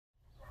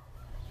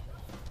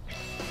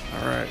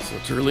So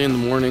it's early in the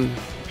morning.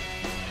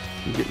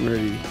 I'm getting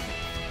ready.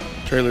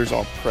 Trailer's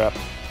all prepped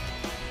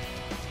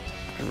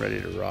and ready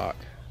to rock.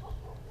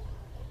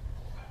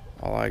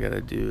 All I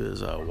gotta do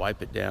is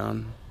wipe it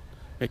down,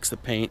 mix the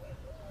paint,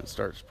 and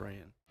start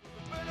spraying.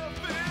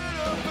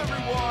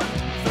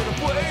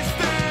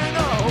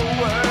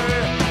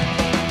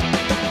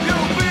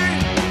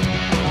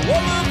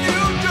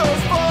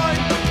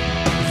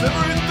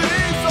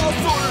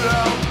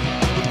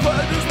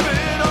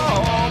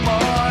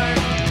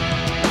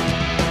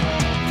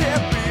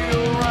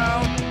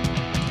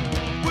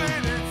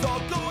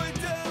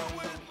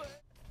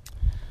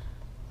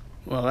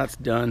 Well, that's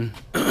done.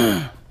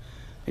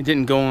 It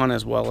didn't go on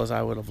as well as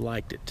I would have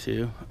liked it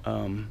to.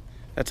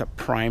 That's a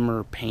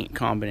primer paint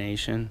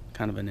combination,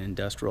 kind of an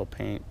industrial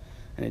paint,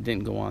 and it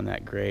didn't go on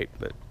that great,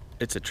 but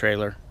it's a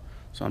trailer,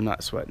 so I'm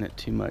not sweating it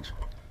too much.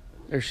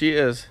 There she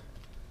is,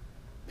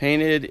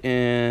 painted,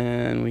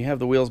 and we have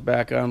the wheels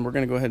back on. We're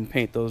gonna go ahead and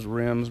paint those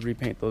rims,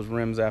 repaint those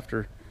rims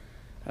after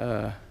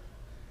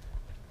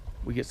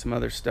we get some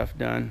other stuff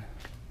done.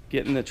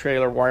 Getting the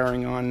trailer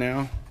wiring on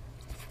now.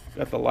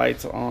 Got the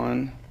lights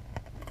on,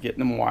 getting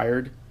them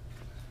wired.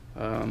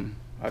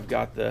 I've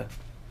got the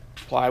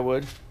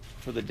plywood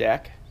for the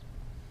deck,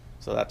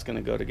 so that's going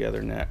to go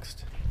together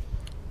next.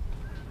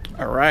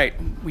 All right,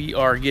 we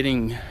are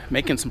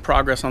making some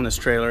progress on this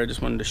trailer. I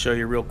just wanted to show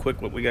you real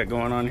quick what we got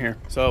going on here.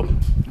 So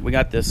we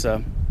got this,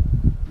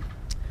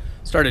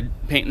 started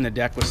painting the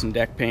deck with some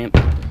deck paint.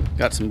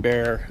 Got some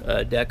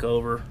bare deck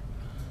over,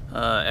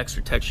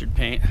 extra textured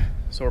paint.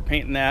 So we're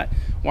painting that.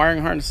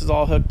 Wiring harness is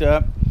all hooked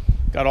up.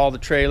 Got all the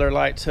trailer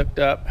lights hooked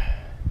up.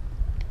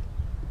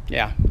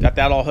 Yeah, got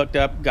that all hooked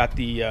up. Got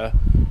the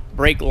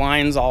brake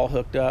lines all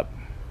hooked up,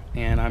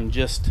 and I'm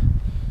just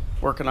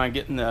working on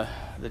getting the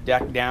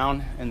deck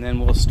down, and then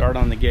we'll start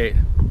on the gate.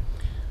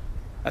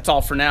 That's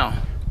all for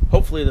now.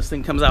 Hopefully this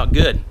thing comes out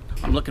good.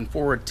 I'm looking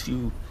forward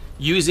to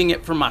using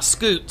it for my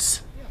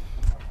scoots.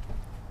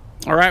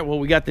 All right, well,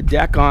 we got the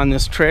deck on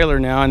this trailer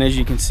now, and as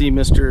you can see,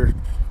 Mr.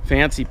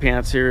 Fancy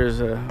Pants here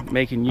is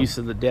making use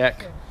of the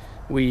deck.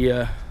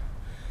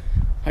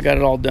 I got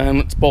it all done.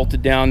 It's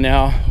bolted down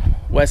now.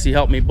 Wesley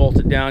helped me bolt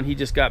it down. He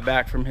just got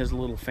back from his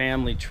little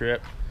family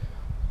trip.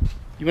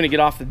 You want to get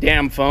off the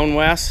damn phone,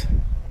 Wes?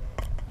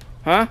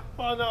 Huh?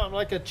 Oh no, I'm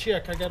like a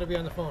chick. I gotta be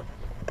on the phone.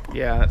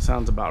 Yeah, that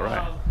sounds about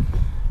right.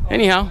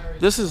 Anyhow,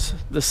 this is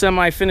the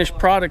semi-finished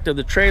product of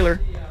the trailer.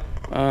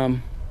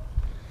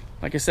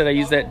 Like I said, I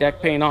used that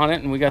deck paint on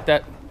it, and we got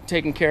that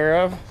taken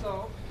care of.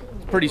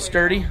 It's pretty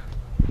sturdy.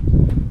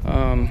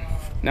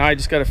 Now I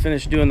just got to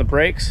finish doing the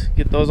brakes,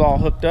 get those all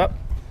hooked up,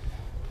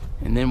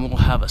 and then we'll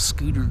have a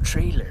scooter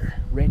trailer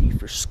ready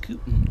for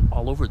scooting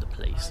all over the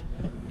place.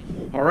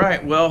 All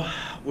right, well,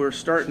 we're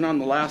starting on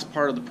the last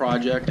part of the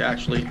project.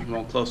 Actually, we're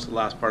all close to the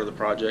last part of the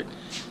project.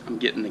 I'm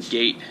getting the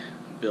gate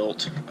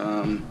built.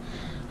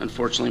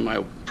 Unfortunately,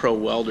 my pro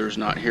welder's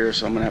not here,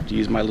 so I'm gonna have to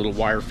use my little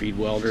wire feed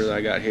welder that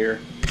I got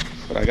here.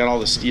 But I got all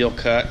the steel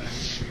cut.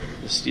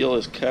 The steel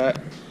is cut,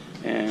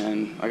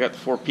 and I got the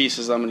 4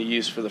 pieces I'm gonna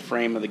use for the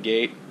frame of the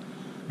gate.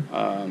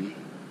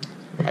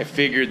 I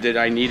figured that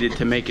I needed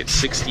to make it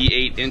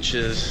 68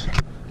 inches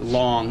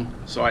long,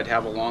 so I'd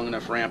have a long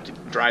enough ramp to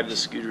drive the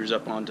scooters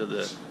up onto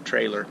the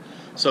trailer.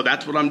 So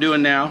that's what I'm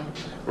doing now.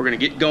 We're gonna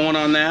get going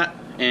on that,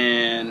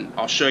 and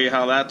I'll show you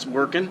how that's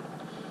working,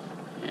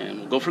 and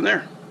we'll go from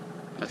there.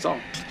 That's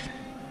all.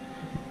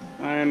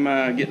 I'm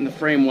getting the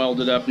frame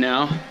welded up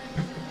now.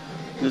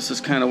 This is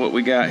kind of what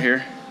we got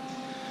here.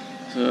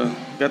 So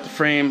got the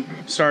frame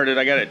started.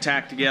 I got it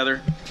tacked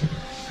together.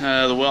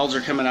 The welds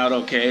are coming out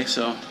okay,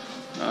 so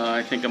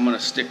I think I'm gonna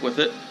stick with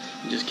it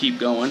and just keep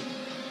going.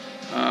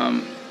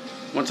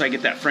 Once I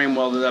get that frame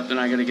welded up, then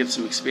I gotta get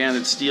some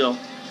expanded steel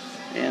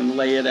and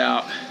lay it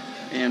out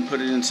and put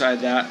it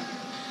inside that,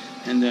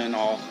 and then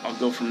I'll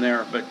go from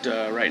there. But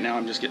right now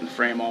I'm just getting the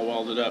frame all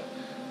welded up.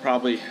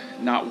 Probably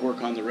not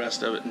work on the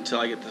rest of it until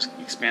I get this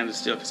expanded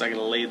steel, because I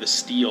gotta lay the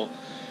steel,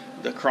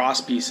 the cross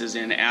pieces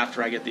in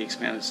after I get the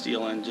expanded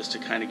steel in, just to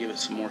kind of give it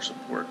some more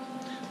support.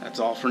 That's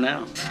all for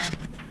now.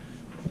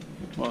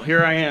 Well,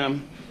 here I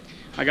am.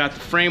 I got the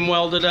frame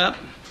welded up.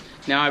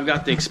 Now I've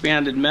got the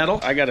expanded metal.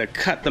 I gotta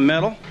cut the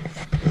metal.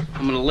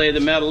 I'm gonna lay the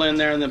metal in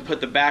there and then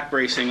put the back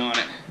bracing on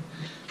it.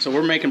 So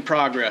we're making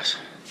progress.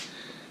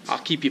 I'll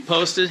keep you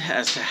posted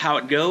as to how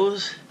it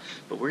goes,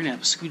 but we're gonna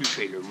have a scooter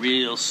trailer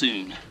real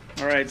soon.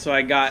 All right, so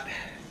I got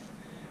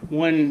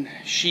one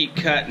sheet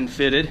cut and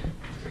fitted.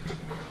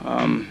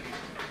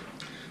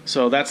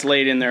 So that's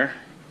laid in there.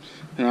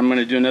 And I'm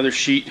gonna do another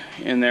sheet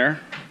in there,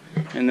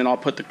 and then I'll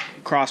put the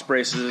cross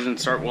braces and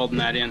start welding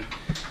that in,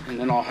 and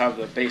then I'll have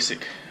the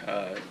basic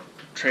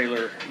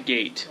trailer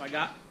gate. So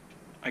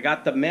I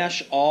got the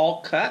mesh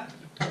all cut,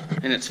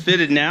 and it's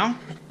fitted now.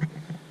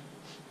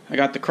 I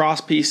got the cross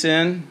piece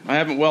in. I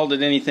haven't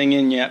welded anything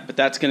in yet, but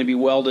that's going to be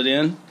welded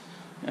in.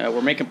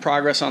 We're making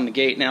progress on the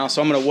gate now,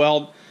 so I'm going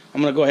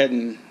to go ahead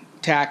and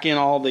tack in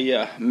all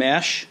the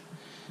mesh,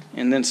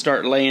 and then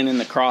start laying in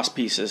the cross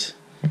pieces,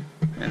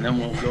 and then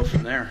we'll go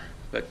from there.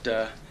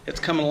 But it's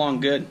coming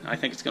along good. I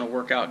think it's going to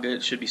work out good.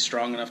 It should be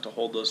strong enough to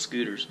hold those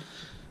scooters.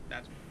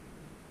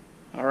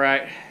 All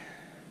right.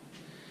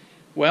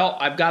 Well,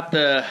 I've got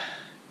the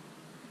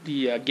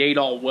gate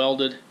all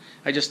welded.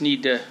 I just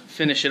need to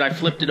finish it. I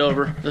flipped it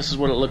over. This is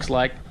what it looks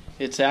like.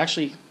 It's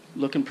actually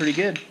looking pretty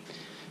good,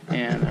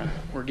 and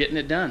we're getting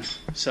it done.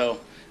 So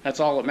that's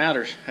all that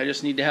matters. I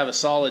just need to have a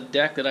solid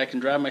deck that I can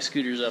drive my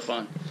scooters up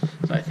on.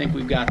 So I think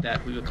we've got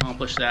that. We've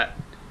accomplished that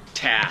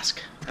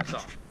task. That's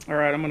all. All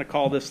right, I'm going to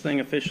call this thing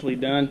officially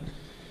done.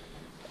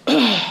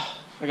 I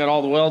got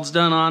all the welds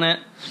done on it.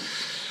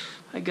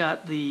 I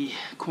got the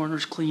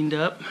corners cleaned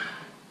up,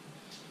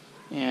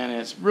 and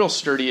it's real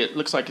sturdy. It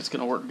looks like it's going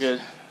to work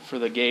good for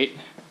the gate.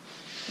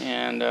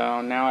 And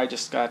now I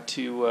just got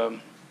to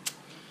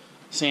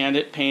sand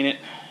it, paint it,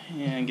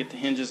 and get the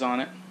hinges on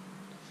it.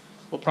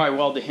 We'll probably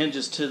weld the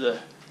hinges to the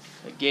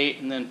gate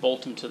and then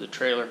bolt them to the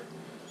trailer.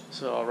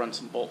 So I'll run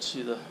some bolts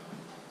through the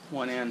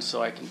one end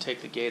so I can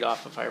take the gate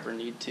off if I ever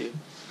need to.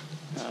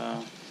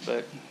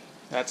 But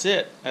that's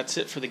it. That's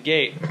it for the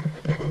gate.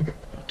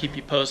 I'll keep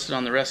you posted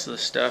on the rest of the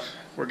stuff.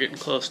 We're getting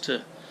close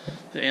to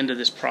the end of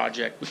this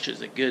project, which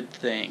is a good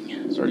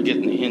thing. Started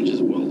getting the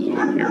hinges welded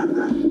on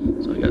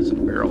here. So I got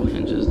some barrel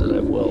hinges that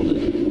I've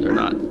welded. They're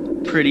not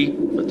pretty,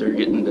 but they're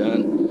getting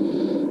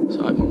done.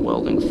 So I've been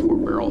welding 4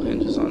 barrel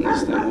hinges on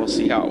this thing. We'll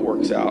see how it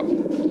works out.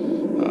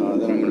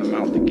 Then I'm going to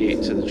mount the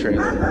gate to the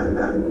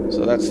trailer.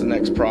 So that's the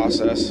next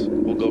process.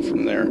 We'll go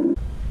from there.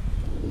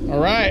 All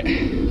right.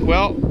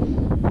 Well,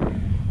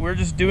 we're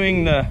just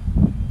doing the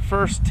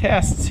first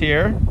tests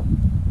here,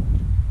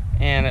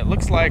 and it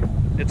looks like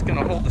it's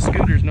going to hold the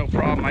scooters no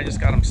problem. I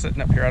just got them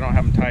sitting up here. I don't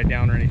have them tied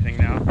down or anything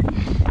now.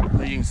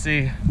 So you can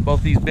see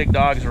both these big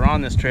dogs are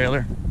on this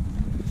trailer,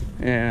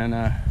 and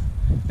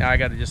now I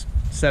got to just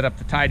set up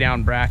the tie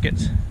down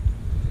brackets.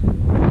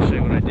 I'll show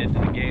you what I did to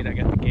the gate. I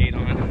got the gate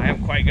on. I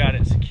haven't quite got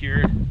it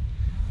secured.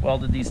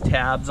 Welded these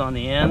tabs on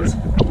the ends.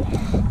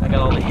 I got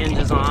all the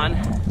hinges on.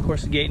 Of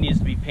course, the gate needs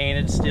to be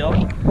painted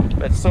still,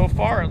 but so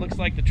far it looks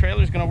like the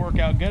trailer's going to work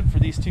out good for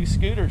these 2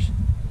 scooters.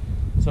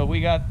 So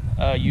we got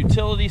a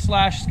utility /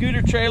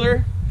 scooter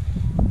trailer,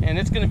 and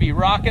it's going to be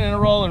rocking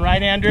and rolling,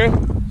 right, Andrew?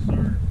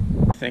 Sir.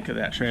 Think of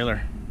that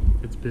trailer.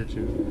 It's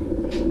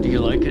bitchin'. Do you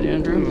like it,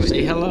 Andrew?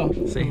 Say hello.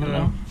 Say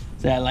hello.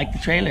 Say I like the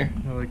trailer.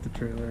 I like the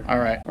trailer. All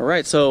right. All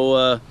right.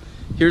 So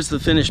here's the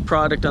finished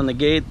product on the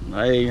gate.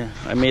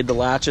 I made the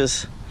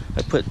latches.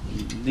 I put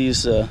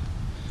these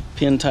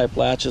pin type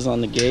latches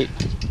on the gate.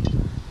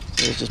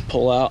 So they just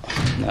pull out,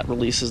 and that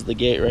releases the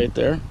gate right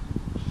there.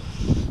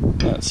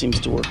 That seems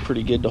to work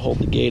pretty good to hold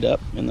the gate up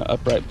in the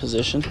upright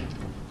position.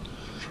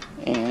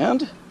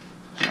 And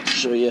I'll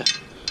show you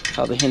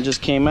how the hinges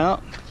came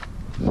out.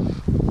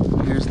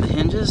 Here's the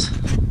hinges.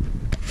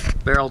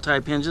 Barrel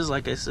type hinges,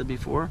 like I said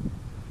before.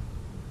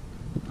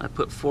 I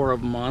put 4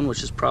 of them on,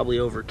 which is probably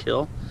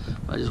overkill.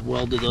 I just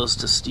welded those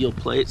to steel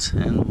plates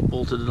and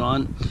bolted it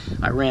on.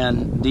 I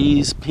ran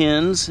these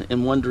pins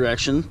in one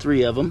direction,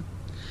 3 of them.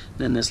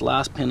 Then this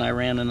last pin I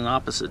ran in an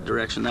opposite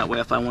direction. That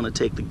way if I want to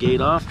take the gate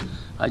off,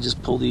 I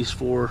just pull these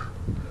 4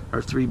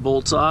 or 3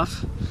 bolts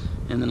off,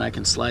 and then I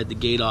can slide the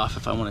gate off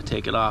if I want to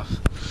take it off.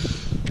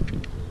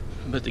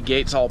 But the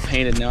gate's all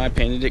painted now. I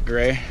painted it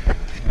gray,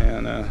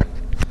 and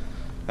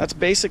that's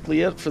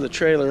basically it for the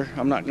trailer.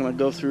 I'm not going to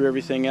go through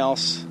everything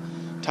else.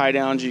 Tie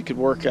downs you could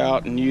work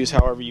out and use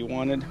however you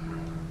wanted.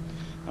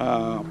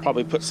 I'll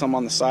probably put some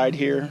on the side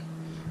here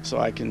so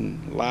I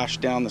can lash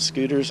down the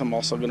scooters. I'm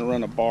also going to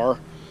run a bar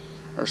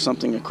or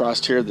something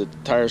across here that the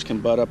tires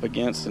can butt up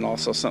against, and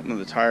also something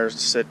the tires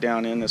to sit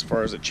down in as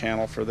far as a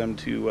channel for them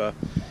to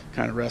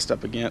kind of rest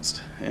up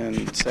against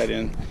and set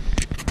in.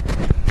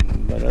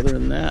 But other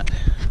than that,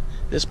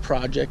 this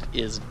project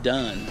is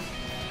done.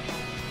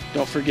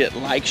 Don't forget,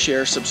 like,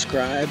 share,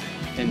 subscribe,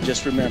 and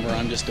just remember,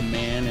 I'm just a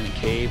man in a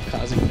cave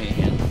causing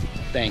mayhem.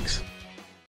 Thanks.